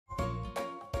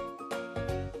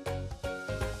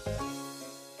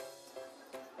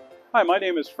Hi, my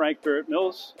name is Frank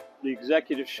Barrett-Mills, the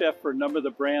Executive Chef for a number of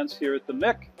the brands here at the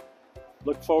MIC.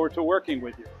 Look forward to working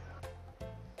with you.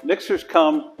 Mixers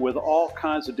come with all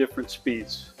kinds of different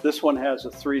speeds. This one has a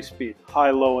 3-speed,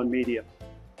 high, low, and medium.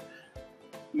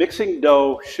 Mixing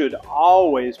dough should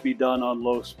always be done on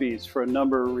low speeds for a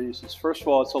number of reasons. First of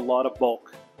all, it's a lot of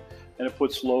bulk and it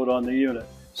puts load on the unit.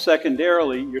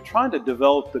 Secondarily, you're trying to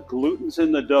develop the glutens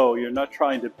in the dough. You're not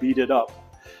trying to beat it up.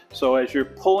 So as you're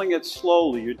pulling it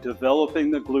slowly, you're developing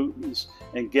the glutens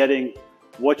and getting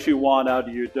what you want out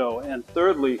of your dough. And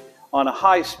thirdly, on a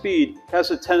high speed, it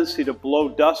has a tendency to blow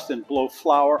dust and blow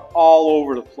flour all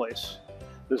over the place.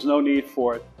 There's no need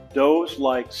for it. Doughs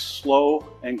like slow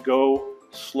and go,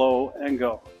 slow and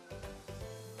go.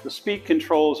 The speed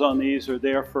controls on these are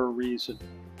there for a reason.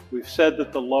 We've said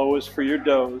that the low is for your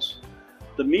doughs.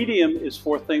 The medium is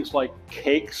for things like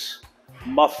cakes,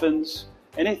 muffins,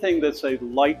 anything that's a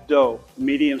light dough,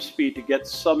 medium speed, to get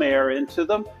some air into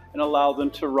them and allow them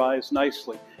to rise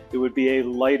nicely. It would be a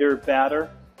lighter batter,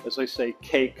 as I say,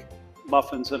 cake,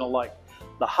 muffins, and alike.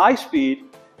 The high speed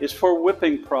is for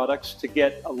whipping products to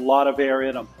get a lot of air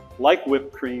in them, like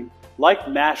whipped cream, like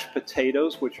mashed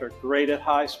potatoes, which are great at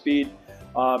high speed.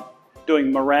 Doing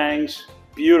meringues,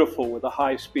 beautiful with a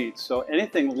high speed. So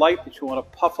anything light that you want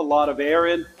to puff a lot of air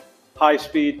in, high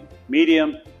speed,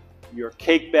 medium, your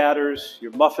cake batters,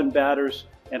 your muffin batters,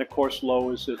 and of course low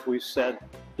is, as we said,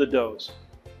 the doughs.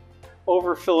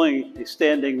 Overfilling a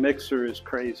standing mixer is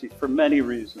crazy for many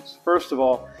reasons. First of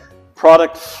all,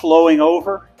 product flowing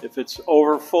over. If it's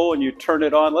over full and you turn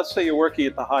it on, let's say you're working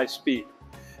at the high speed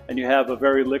and you have a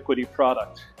very liquidy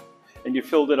product and you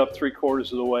filled it up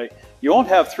 3/4 of the way. You won't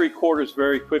have 3/4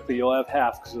 very quickly, you'll have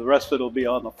half because the rest of it will be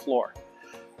on the floor.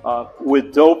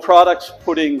 With dough products,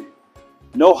 putting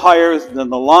no higher than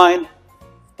the line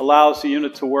allows the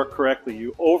unit to work correctly.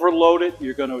 You overload it,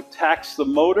 you're going to tax the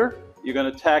motor, you're going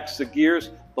to tax the gears.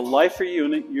 The life of your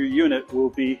unit will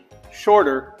be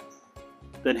shorter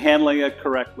than handling it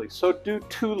correctly. So do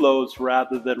 2 loads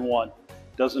rather than 1.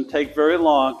 Doesn't take very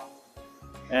long,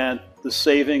 and the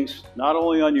savings not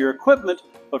only on your equipment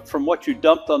but from what you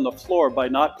dumped on the floor by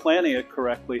not planning it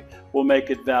correctly will make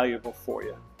it valuable for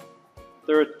you.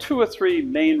 There are 2 or 3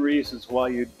 main reasons why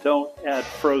you don't add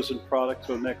frozen product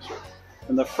to a mixer.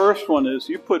 And the first one is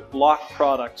you put block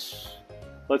products,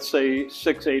 let's say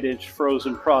 6-8 inch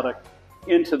frozen product,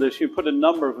 into this. You put a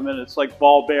number of them in. It's like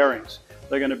ball bearings.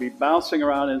 They're going to be bouncing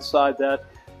around inside that.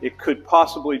 It could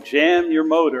possibly jam your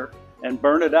motor and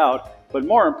burn it out. But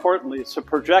more importantly, it's a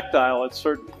projectile at a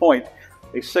certain point.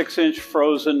 A 6-inch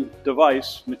frozen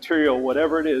device, material,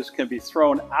 whatever it is, can be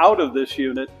thrown out of this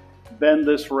unit, bend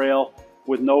this rail,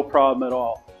 with no problem at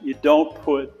all. You don't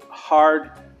put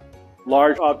hard,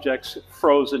 large objects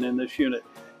frozen in this unit.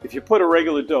 If you put a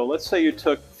regular dough, let's say you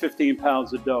took 15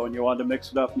 pounds of dough and you wanted to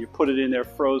mix it up and you put it in there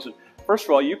frozen. First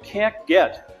of all, you can't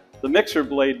get the mixer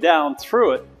blade down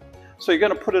through it, so you're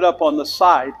going to put it up on the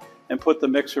side and put the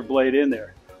mixer blade in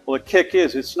there. Well, the kick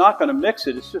is it's not going to mix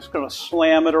it, it's just going to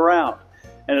slam it around.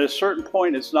 And at a certain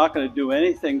point, it's not going to do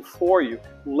anything for you.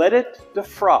 Let it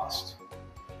defrost.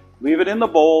 Leave it in the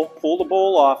bowl, pull the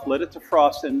bowl off, let it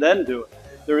defrost, and then do it.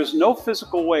 There is no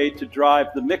physical way to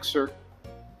drive the mixer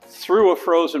through a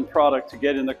frozen product to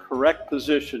get in the correct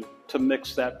position to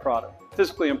mix that product.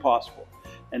 Physically impossible.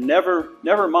 And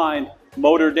never mind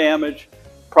motor damage,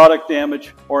 product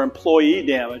damage, or employee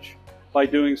damage by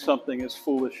doing something as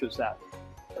foolish as that.